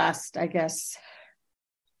 But the last, I guess,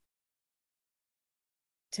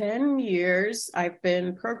 10 years, I've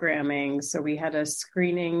been programming. So we had a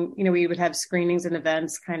screening, we would have screenings and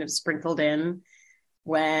events kind of sprinkled in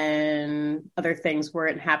when other things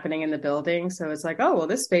weren't happening in the building. So it's like, oh, well,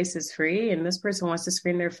 this space is free and this person wants to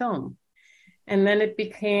screen their film. And then it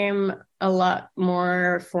became a lot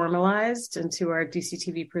more formalized into our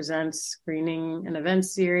DCTV Presents screening and event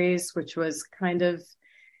series, which was kind of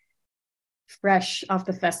fresh off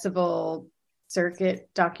the festival circuit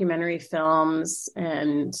documentary films.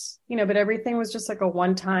 And, but everything was just like a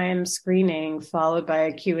one-time screening followed by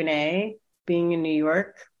a Q&A. Being in New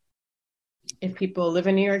York, if people live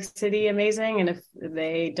in New York City, amazing. And if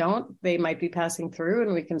they don't, they might be passing through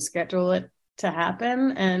and we can schedule it to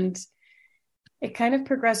happen. And it kind of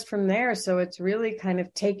progressed from there. So it's really kind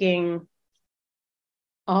of taking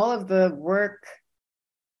all of the work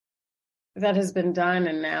that has been done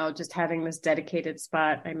and now just having this dedicated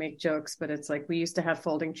spot. I make jokes, but it's like we used to have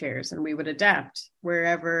folding chairs and we would adapt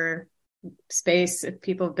wherever space. If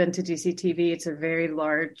people have been to DCTV, it's a very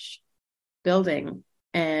large building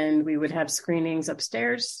and we would have screenings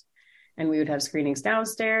upstairs and we would have screenings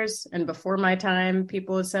downstairs. And before my time,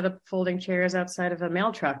 people would set up folding chairs outside of a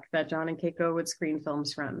mail truck that John and Keiko would screen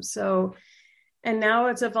films from. So, and now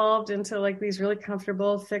it's evolved into like these really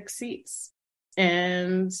comfortable fixed seats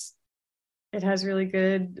and it has really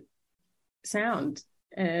good sound.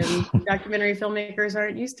 And documentary filmmakers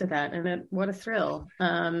aren't used to that. And what a thrill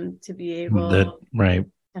to be able to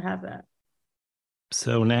have that.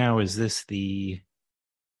 So now is this the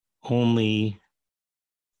only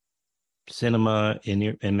cinema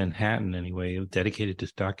in Manhattan anyway dedicated to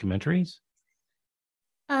documentaries?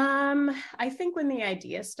 I think when the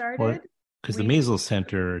idea started, because the Maisel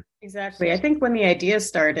Center, exactly. I think when the idea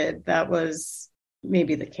started, that was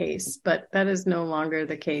maybe the case, but that is no longer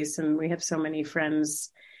the case. And we have so many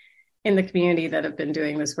friends in the community that have been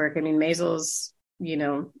doing this work. I mean, Maisel's,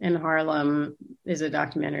 in Harlem is a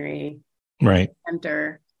documentary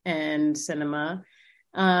center and cinema.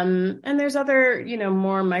 And there's other,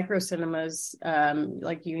 more micro cinemas,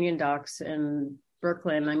 like Union Docs in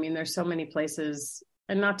Brooklyn. I mean, there's so many places,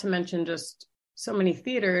 and not to mention just so many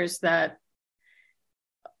theaters that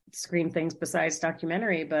screen things besides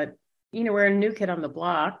documentary. But, we're a new kid on the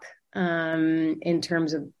block in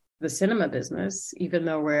terms of the cinema business, even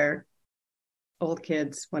though we're old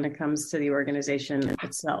kids when it comes to the organization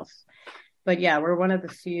itself. But yeah, we're one of the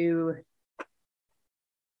few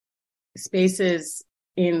spaces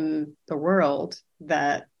in the world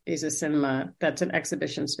that is a cinema that's an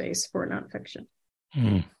exhibition space for nonfiction.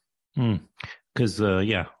 Because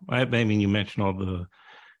I mean, you mentioned all the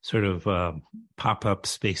sort of pop-up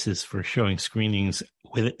spaces for showing screenings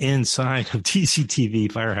inside of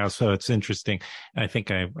DCTV Firehouse, so it's interesting. I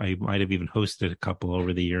think I might have even hosted a couple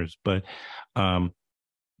over the years, but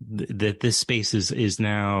that this space is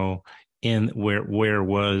now in where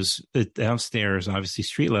was it downstairs, obviously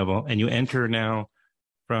street level, and you enter now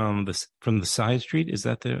from the side street. Is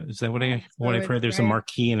that what I've heard? There's a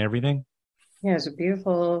marquee and everything. Yeah, it's a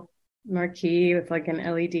beautiful marquee with like an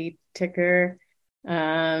LED ticker.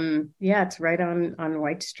 It's right on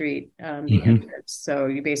White Street, the entrance. So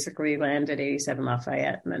you basically land at 87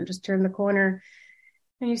 Lafayette and then just turn the corner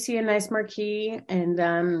and you see a nice marquee,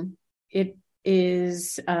 and it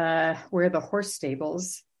is where the horse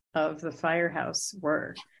stables of the firehouse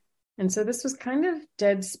were. And so this was kind of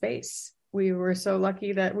dead space. We were so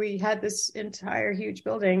lucky that we had this entire huge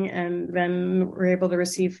building and then were able to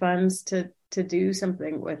receive funds to do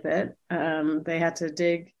something with it. They had to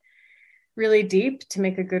dig really deep to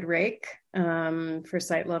make a good rake for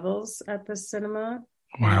site levels at the cinema.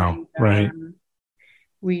 Wow.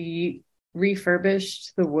 We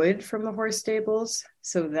refurbished the wood from the horse stables.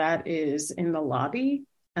 So that is in the lobby.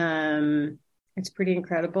 It's pretty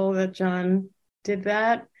incredible that John did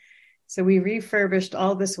that. So we refurbished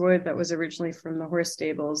all this wood that was originally from the horse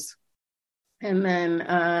stables. And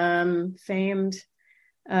then famed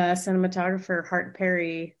cinematographer Hart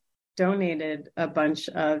Perry donated a bunch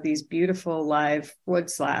of these beautiful live wood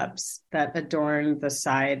slabs that adorn the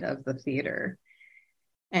side of the theater.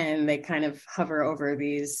 And they kind of hover over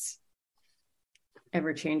these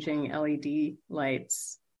ever-changing LED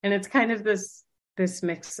lights. And it's kind of this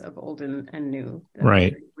mix of old and new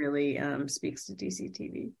that really speaks to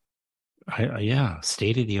DCTV.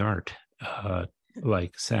 State of the art,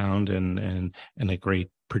 like sound and a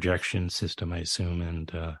great projection system, I assume, and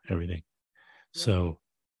everything. Yeah. So,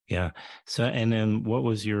 yeah. So, and then what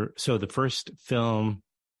was the first film,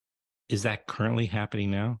 is that currently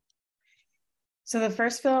happening now? So the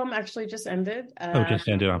first film actually just ended. Just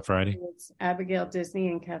ended on Friday. It's Abigail Disney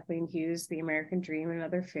and Kathleen Hughes, The American Dream and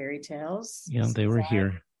Other Fairy Tales. Yeah, they were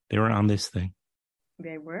here. They were on this thing.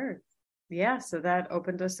 They were. Yeah, so that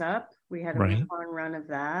opened us up. We had a week-long run of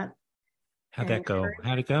that. How'd that go?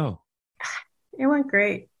 How'd it go? It went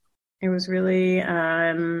great. It was really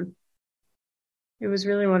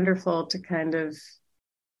wonderful to kind of,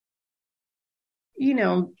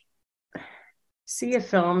 see a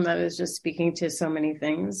film that is just speaking to so many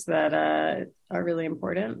things that are really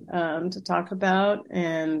important to talk about.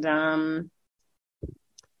 And the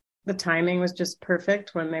timing was just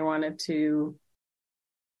perfect when they wanted to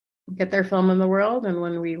get their film in the world and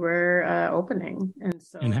when we were opening. And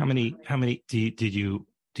so, and how many do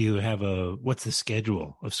you have what's the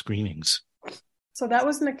schedule of screenings? So that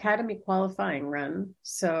was an Academy qualifying run.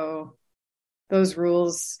 So those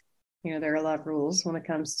rules, there are a lot of rules when it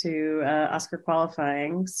comes to Oscar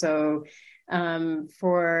qualifying. So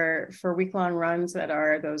for week-long runs that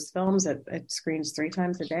are those films, it screens 3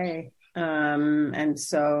 times a day. And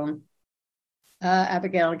so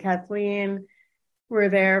Abigail and Kathleen were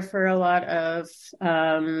there for a lot of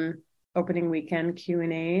opening weekend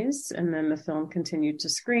Q&As, and then the film continued to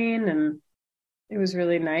screen, and it was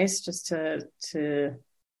really nice just to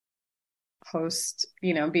host,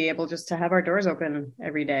 be able just to have our doors open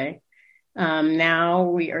every day. Now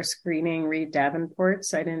we are screening Reed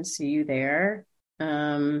Davenport's I Didn't See You There,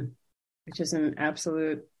 which is an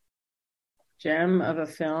absolute gem of a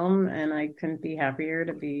film, and I couldn't be happier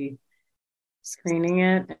to be screening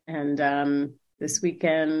it. And this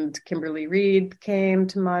weekend, Kimberly Reed came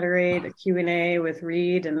to moderate a Q&A with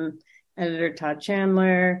Reed and editor Todd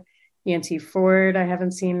Chandler. Yancey Ford, I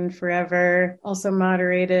haven't seen in forever, also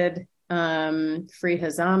moderated. Free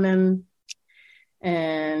Zaman.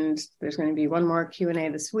 And there's going to be one more Q&A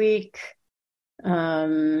this week.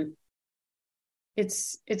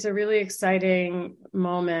 It's a really exciting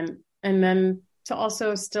moment. And then to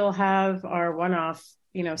also still have our one-off,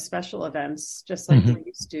 special events, just like we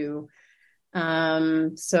used to.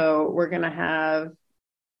 So we're going to have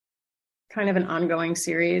kind of an ongoing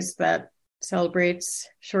series that celebrates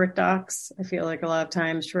short docs. I feel like a lot of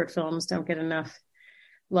times short films don't get enough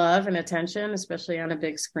love and attention, especially on a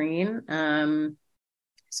big screen.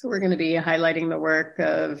 So we're going to be highlighting the work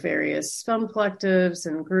of various film collectives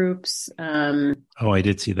and groups. I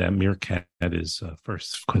did see that. Meerkat is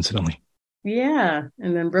first, coincidentally. Yeah.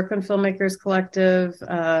 And then Brooklyn Filmmakers Collective,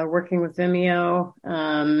 working with Vimeo.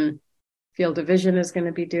 Field Division is going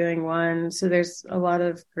to be doing one. So there's a lot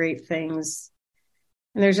of great things.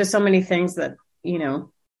 And there's just so many things that,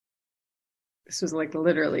 this was like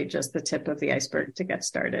literally just the tip of the iceberg to get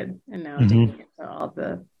started. And now digging into all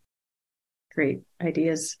the great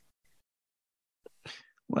ideas.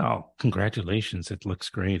 Well, congratulations. It looks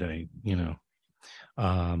great. I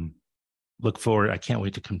look forward. I can't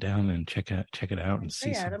wait to come down and check it out and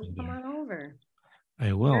see something. Adam, come on over.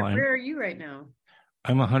 I will. Where are you right now?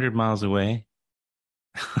 I'm 100 miles away.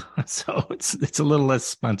 So it's a little less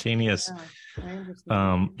spontaneous. I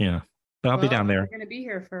understand. Yeah. But I'll be down there. We're going to be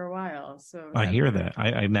here for a while. So I hear that.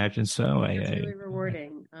 I imagine so. It's really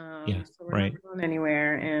rewarding. Yeah, so we're not going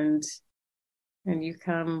anywhere, and you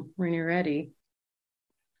come when you're ready.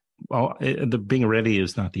 Well, the being ready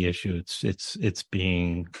is not the issue. It's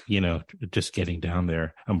being, just getting down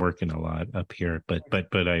there. I'm working a lot up here, but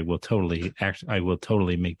I will totally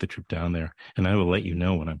make the trip down there, and I will let you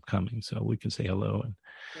know when I'm coming, so we can say hello and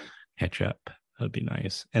catch up. That'd be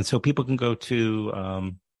nice. And so people can go to,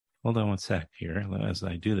 hold on one sec here as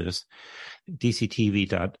I do this,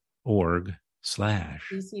 dctv.org/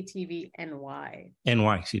 DCTV NY,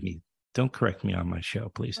 excuse me. Don't correct me on my show,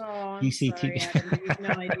 please. Oh, I'm sorry, Adam. You have no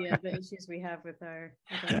idea the issues we have with our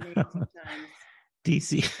names sometimes.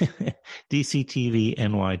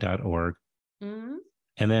 dctvny.org. Mm-hmm.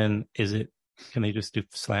 And then can they just do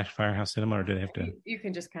 /Firehouse Cinema, or do they have to? You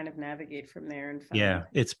can just kind of navigate from there and find. Yeah,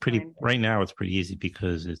 it's right now it's pretty easy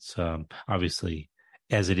because it's obviously,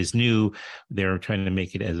 as it is new, they're trying to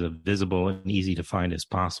make it as visible and easy to find as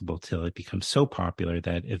possible till it becomes so popular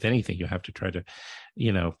that if anything, you have to try to,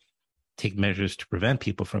 take measures to prevent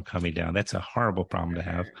people from coming down. That's a horrible problem to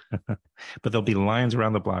have. But there'll be lines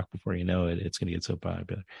around the block before you know it. It's going to get so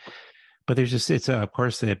popular. But it's of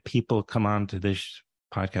course that people come on to this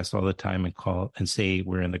podcast all the time and call and say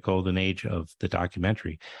we're in the golden age of the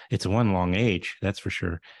documentary. It's one long age, that's for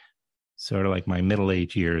sure. Sort of like my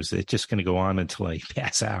middle-age years. It's just going to go on until I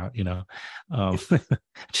pass out,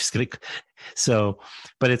 just going to. So,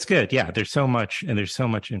 but it's good. Yeah, there's so much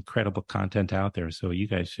incredible content out there. So you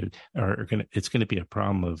guys it's going to be a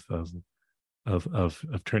problem of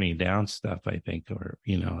turning down stuff, I think, or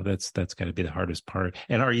that's got to be the hardest part.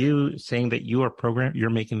 And are you saying that you're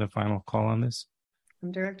making the final call on this?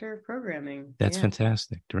 I'm director of programming. That's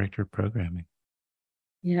fantastic. Director of programming.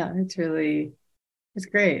 Yeah, it's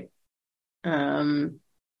great.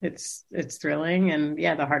 It's thrilling, and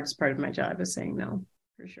the hardest part of my job is saying no,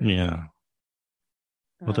 for sure. Yeah.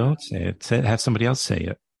 Well, don't say it. Have somebody else say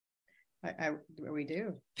it. We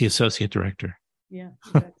do. The associate director. Yeah.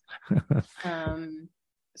 Exactly.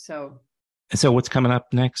 So what's coming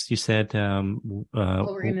up next? You said, I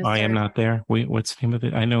Am Not There. What's the name of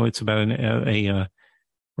it? I know it's about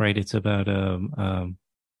it's about a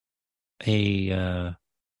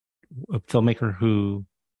filmmaker who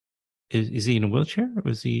is he in a wheelchair,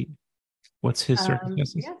 or is he? What's his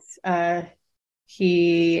circumstances? Yes,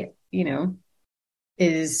 he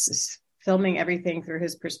is filming everything through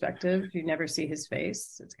his perspective. You never see his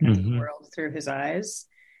face. It's kind of the world through his eyes.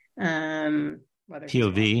 Whether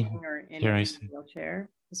POV or in a wheelchair,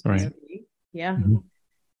 his right? POV, yeah.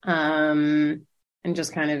 And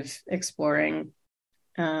just kind of exploring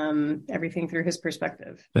everything through his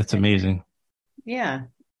perspective. That's amazing. Yeah,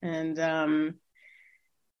 and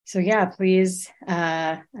please.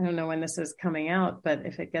 I don't know when this is coming out, but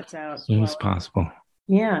if it gets out as soon as possible.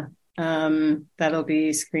 Yeah. That'll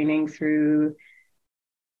be screening through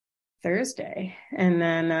Thursday. And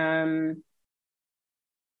then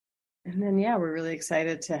we're really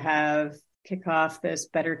excited to kick off this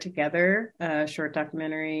Better Together, short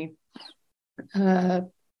documentary,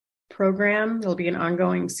 program. It'll be an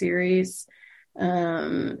ongoing series.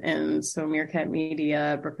 And so Meerkat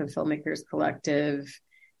Media, Brooklyn Filmmakers Collective,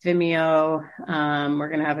 Vimeo, we're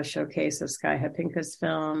going to have a showcase of Sky Hapinka's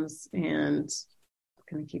films, and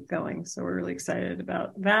going to keep going. So we're really excited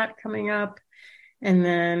about that coming up. And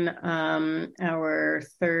then our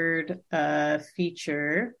third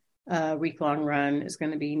feature week-long run is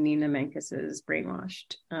going to be Nina Menkes's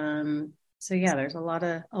Brainwashed. There's a lot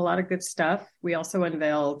of good stuff. We also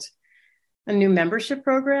unveiled a new membership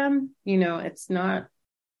program. It's not,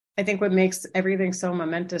 I think what makes everything so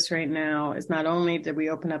momentous right now is not only did we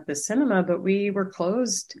open up the cinema, but we were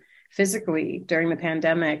closed physically during the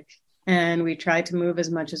pandemic. And we tried to move as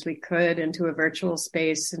much as we could into a virtual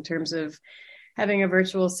space in terms of having a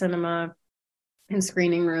virtual cinema and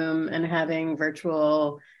screening room, and having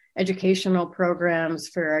virtual educational programs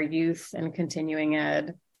for our youth and continuing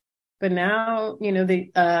ed. But now,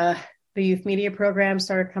 the youth media program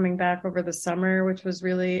started coming back over the summer, which was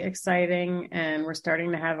really exciting. And we're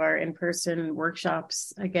starting to have our in-person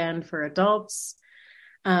workshops again for adults.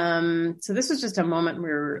 So this was just a moment we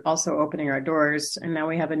were also opening our doors, and now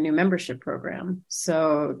we have a new membership program.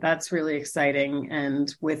 So that's really exciting.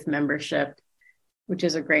 And with membership, which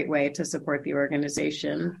is a great way to support the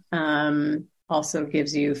organization, also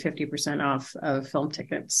gives you 50% off of film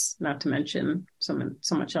tickets, not to mention so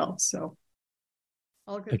much else. So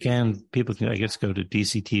again, people can, I guess, go to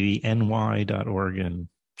dctvny.org and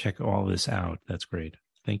check all this out. That's great.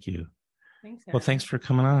 Thank you. Thanks, well, thanks for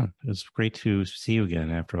coming on. It was great to see you again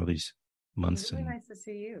after all these months. It's really nice to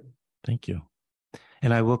see you. Thank you.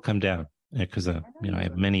 And I will come down because, I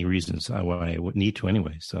have many reasons why I would need to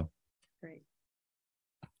anyway. So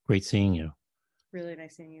great seeing you. Really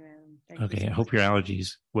nice seeing you, Adam. Thank you. I hope your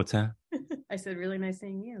allergies. What's that? I said, really nice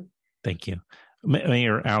seeing you. Thank you. May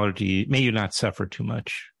your allergy, may you not suffer too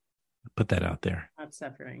much. Put that out there. Not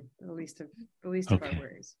suffering. The least of our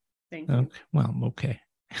worries. Thank you. Okay. Well, okay.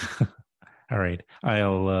 All right.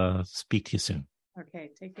 I'll speak to you soon. Okay.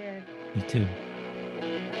 Take care. You too.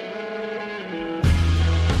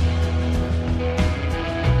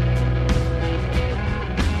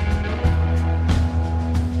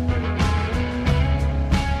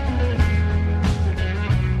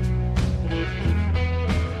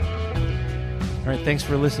 All right. Thanks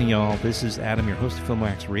for listening, y'all. This is Adam, your host of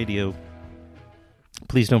Filmwax Radio.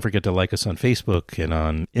 Please don't forget to like us on Facebook and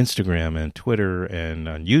on Instagram and Twitter and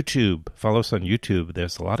on YouTube. Follow us on YouTube.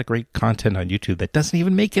 There's a lot of great content on YouTube that doesn't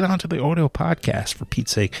even make it onto the audio podcast, for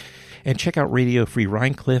Pete's sake. And check out Radio Free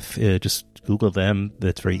Rhinecliff. Just Google them.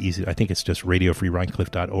 That's very easy. I think it's just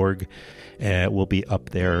radiofreerhinecliff.org. We'll be up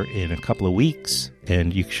there in a couple of weeks,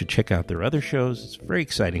 and you should check out their other shows. It's very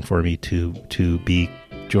exciting for me to be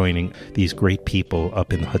joining these great people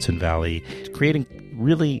up in the Hudson Valley, creating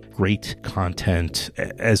really great content,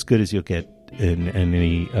 as good as you'll get in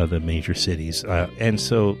any of the major cities. And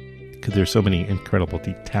so, because there's so many incredible,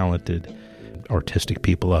 talented, artistic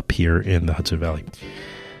people up here in the Hudson Valley.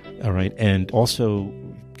 All right. And also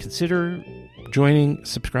consider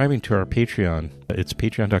subscribing to our Patreon. It's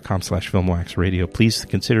patreon.com/filmwaxradio. Please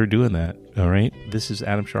consider doing that. All right. This is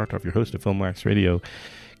Adam Shartoff, your host of Filmwax Radio.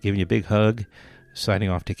 giving you a big hug, signing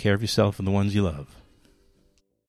off. Take care of yourself and the ones you love.